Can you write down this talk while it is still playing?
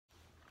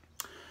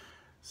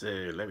So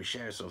let me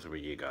share something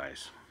with you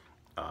guys.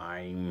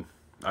 I'm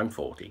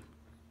 40,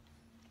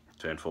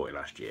 turned 40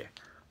 last year,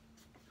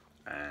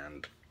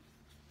 and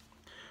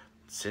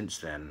since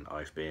then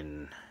I've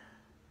been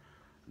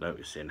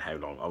noticing how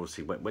long,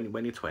 obviously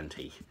when you're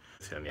 20,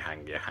 it's only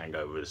your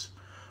hangovers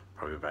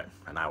probably about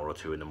an hour or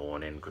two in the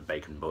morning, good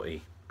bacon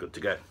butty, good to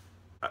go.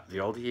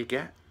 The older you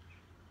get,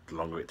 the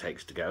longer it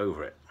takes to get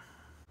over it.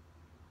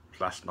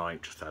 Last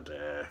night just had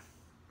I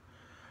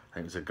think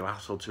it was a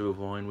glass or two of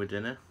wine with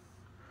dinner.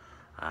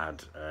 I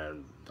had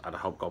a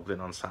hobgoblin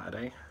on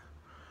Saturday,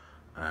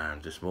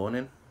 and this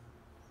morning,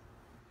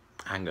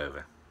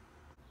 hangover.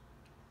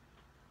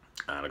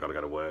 And I got to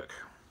go to work,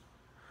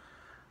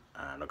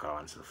 and I got to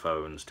answer the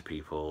phones to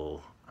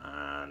people,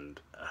 and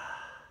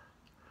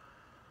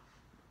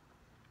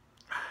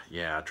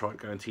yeah, I tried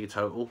going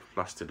teetotal,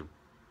 lasted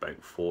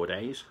about 4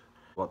 days.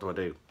 What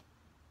do?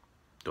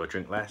 Do I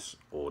drink less,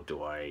 or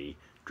do I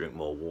drink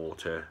more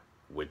water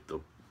with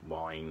the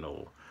wine,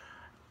 or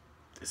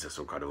is there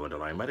some kind of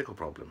underlying medical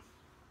problem?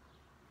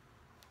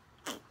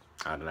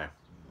 I don't know.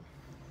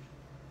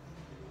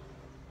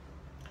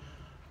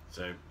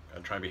 So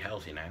I'll try and be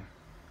healthy now.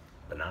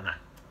 Banana.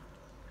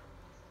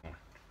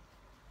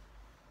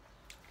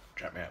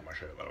 Check me out in my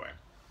shirt, by the way.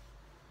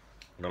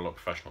 I'm gonna look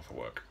professional for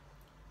work.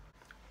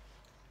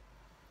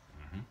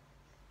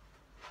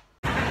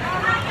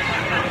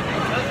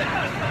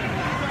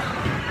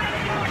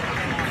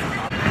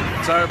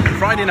 So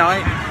Friday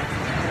night,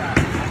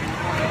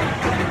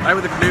 out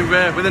with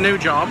a new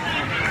job.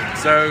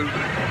 So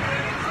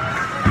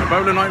the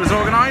bowling night was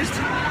organised.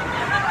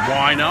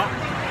 Why not?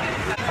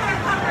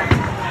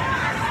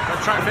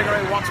 I'm trying to figure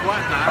out what's what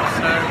now.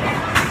 So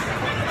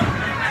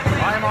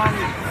I'm on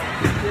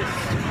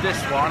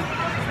this one,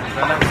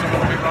 and then some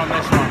other people are on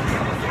this one.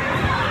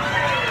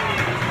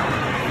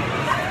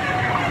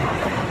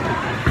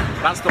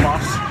 That's the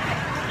boss.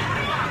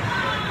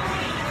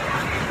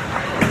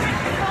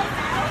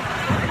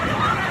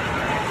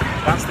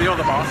 That's the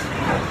other boss,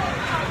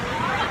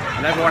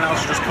 and everyone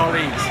else is just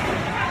colleagues.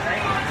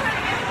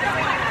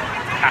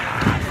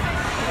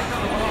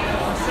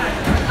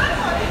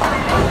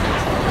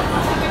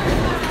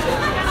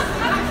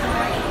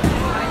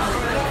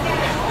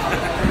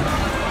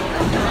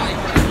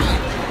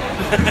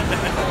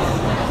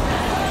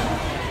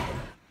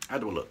 How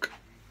do I look?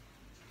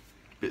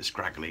 Bit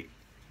scraggly.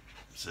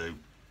 So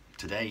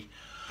today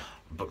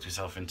I booked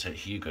myself into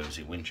Hugo's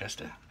in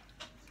Winchester.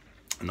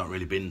 I've not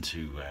really been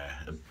to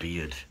a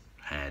beard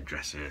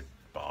hairdresser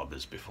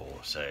barbers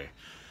before, so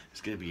it's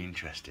going to be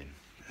interesting.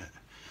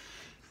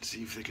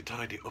 See if they could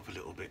tidy it up a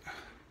little bit.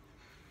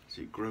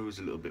 So it grows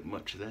a little bit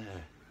much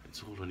there.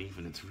 It's all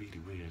uneven, it's really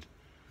weird.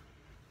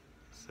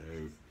 So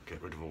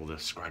get rid of all the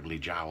scraggly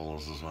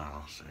jowls as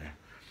well, so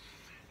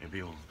it'll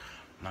be all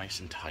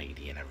nice and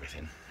tidy and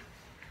everything.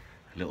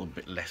 A little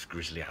bit less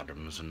Grizzly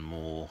Adams and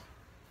more,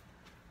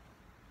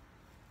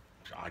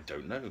 I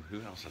don't know,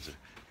 who else has a,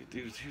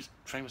 who's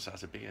famous that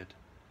has a beard?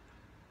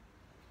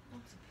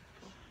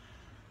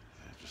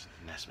 Just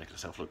Ness making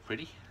herself look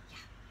pretty.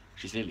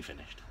 She's nearly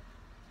finished.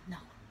 No.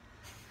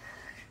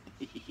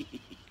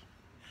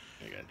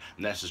 Again,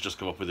 Ness has just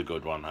come up with a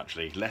good one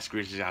actually. Less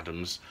Grizzly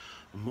Adams,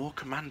 more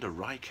Commander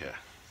Riker.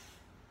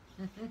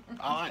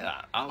 I like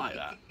that, I like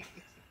that.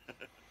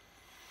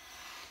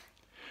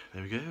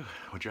 There we go,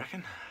 what do you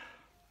reckon?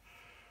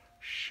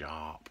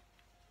 Sharp.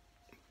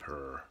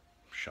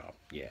 Sharp,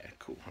 yeah,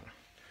 cool.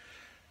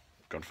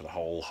 Gone for the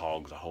whole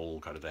hog, the whole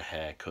kind of the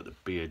haircut, the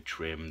beard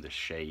trim, the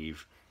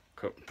shave,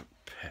 cut,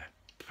 yeah,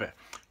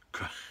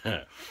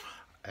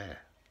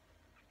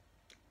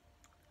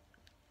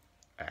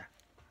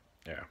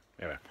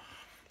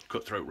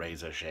 cutthroat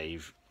razor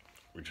shave,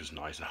 which was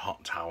nice, a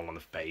hot towel on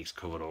the face,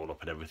 covered all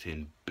up and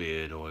everything,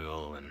 beard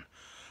oil and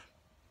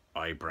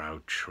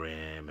eyebrow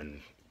trim,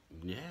 and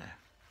yeah,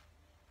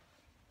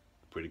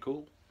 pretty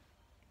cool.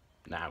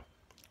 Now,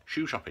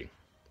 shoe shopping.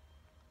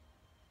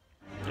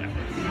 Yeah.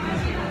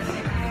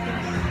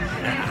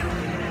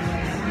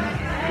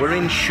 We're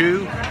in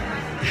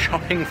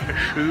shopping for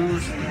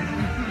shoes.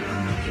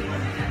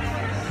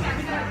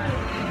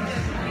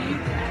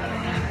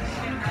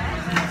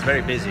 It's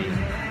very busy.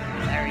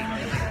 Very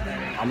busy.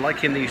 I'm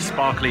liking these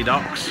sparkly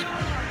docks.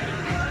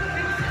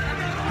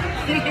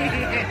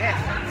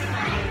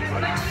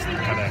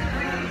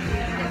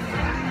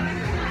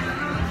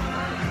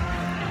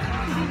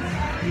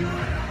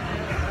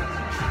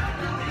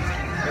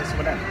 There's some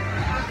of them.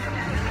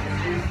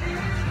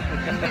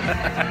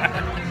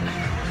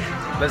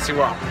 Let's see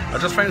what. I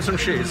just found some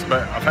shoes,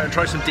 but I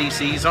tried some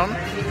DCs on.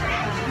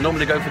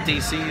 Normally go for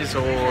DCs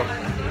or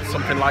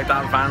something like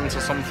that, Vans or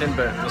something,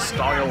 but the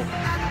style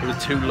was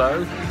too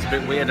low. It's a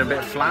bit weird and a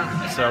bit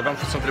flat, so I've gone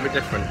for something a bit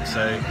different.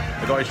 So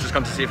the guy's just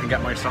gone to see if he can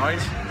get my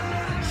size.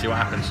 See what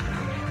happens.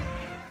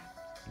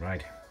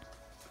 Right,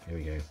 here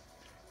we go.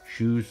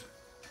 Shoes,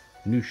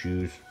 new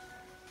shoes.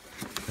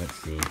 Let's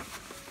see.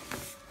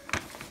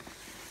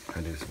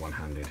 I'll do this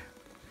one-handed.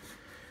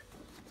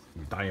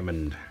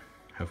 Diamond.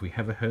 Have we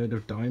ever heard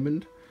of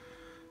Diamond?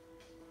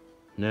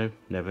 No,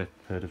 never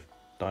heard of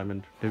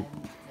Diamond. Nope.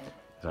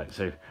 Right,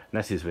 so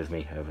Nessie's with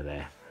me over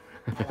there.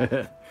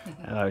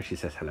 Hello, she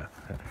says hello.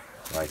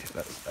 Right,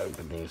 let's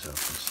open these up and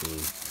see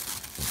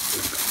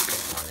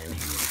what's going on in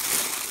here.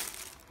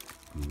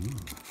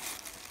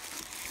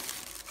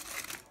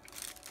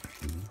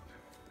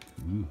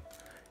 Ooh.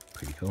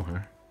 Pretty cool, huh?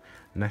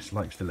 Ness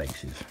likes the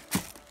laces.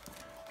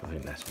 I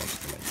think Ness wants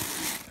the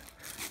laces.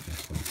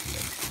 Ness wants the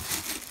laces.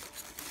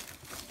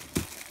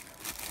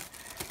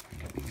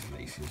 Get these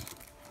laces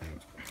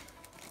out.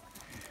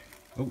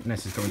 Oh,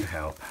 Ness is going to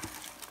help.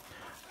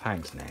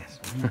 Thanks, Ness.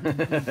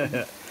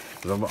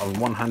 I'm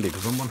one-handed,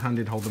 because I'm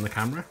one-handed holding the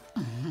camera.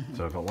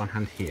 So I've got one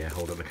hand here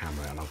holding the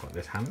camera, and I've got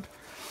this hand.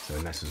 So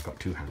Ness has got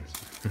two hands.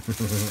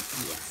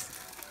 Yes.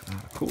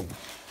 Cool.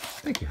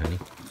 Thank you, honey.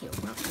 You're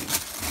welcome.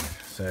 Right,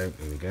 so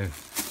here we go.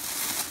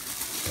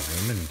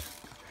 Diamond.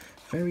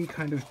 Very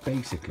kind of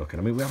basic looking.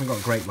 I mean, we haven't got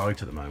a great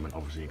light at the moment,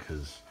 obviously,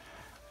 because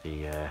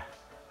the I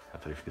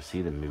don't know if you can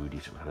see the moody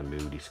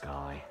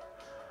sky.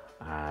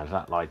 And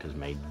that light has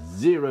made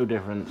zero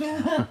difference.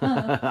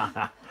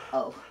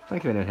 Oh.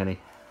 Thank you, honey.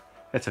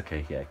 It's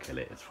okay. Yeah, kill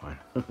it. It's fine.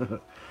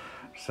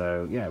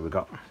 So yeah, we've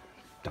got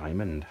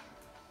diamond.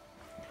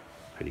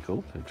 Pretty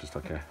cool. So just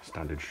like a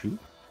standard shoe.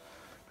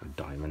 A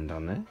diamond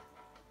on there.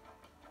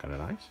 Kind of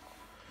nice.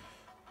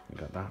 We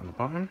got that on the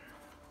bottom.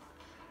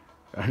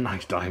 A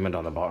nice diamond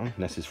on the bottom.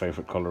 Ness's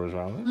favourite colour as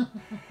well.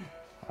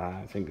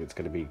 I think it's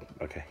going to be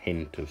like a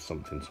hint of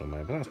something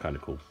somewhere, but that's kind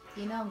of cool.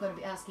 You know I'm going to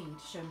be asking you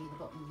to show me the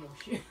bottom of your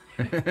shoe.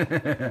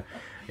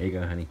 Here you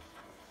go, honey.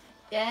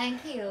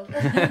 Thank you.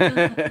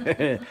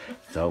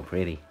 So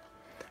pretty.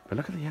 But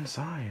look at the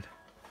inside.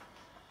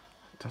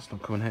 That's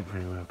not coming out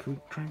very well. Can we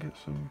try and get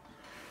some...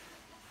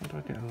 How do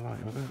I get a light?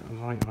 I've got a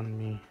light on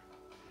me.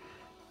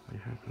 I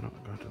have not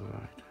got a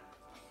light.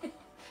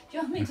 Do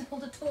you want me to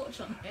hold a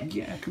torch on it?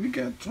 Yeah, can we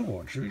get a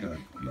torch? We got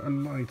a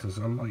light,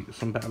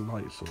 some better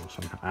lights or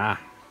something. Ah,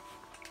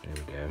 there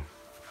we go.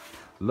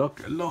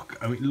 Look,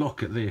 I mean,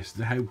 look at this.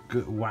 How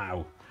good,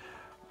 wow.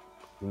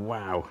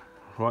 Wow.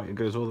 Right, it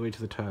goes all the way to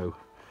the toe.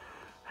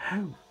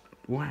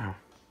 Wow.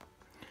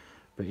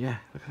 But yeah,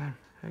 look at them.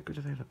 How good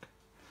do they look?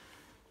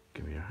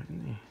 Give me a right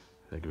in there.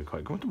 They're going to be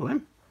quite comfortable,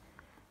 then.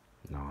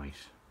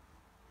 Nice.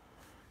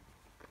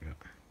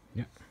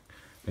 Yep.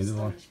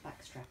 Stylish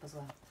back strap as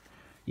well.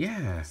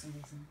 Yeah. For some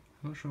reason.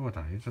 I'm not sure what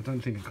that is. I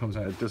don't think it comes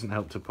out. It doesn't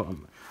help to put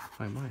them.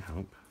 Oh, it might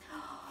help.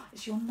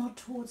 It's your nod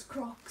towards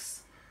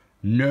Crocs.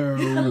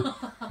 No.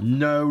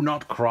 No,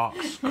 not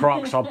Crocs.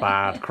 Crocs are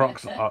bad.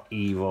 Crocs are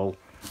evil.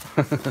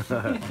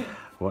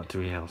 What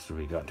else do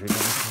we got? Do we got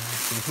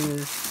anything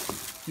here?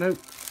 Nope.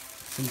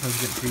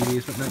 Sometimes you get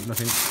freebies, but nope,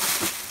 nothing.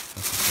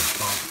 That's just a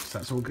box.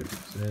 That's all good.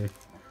 So,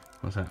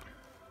 what's that?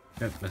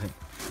 Nope, nothing.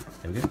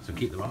 There we go. So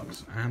keep the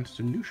box and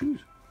some new shoes.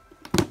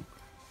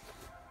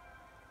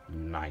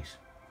 Nice.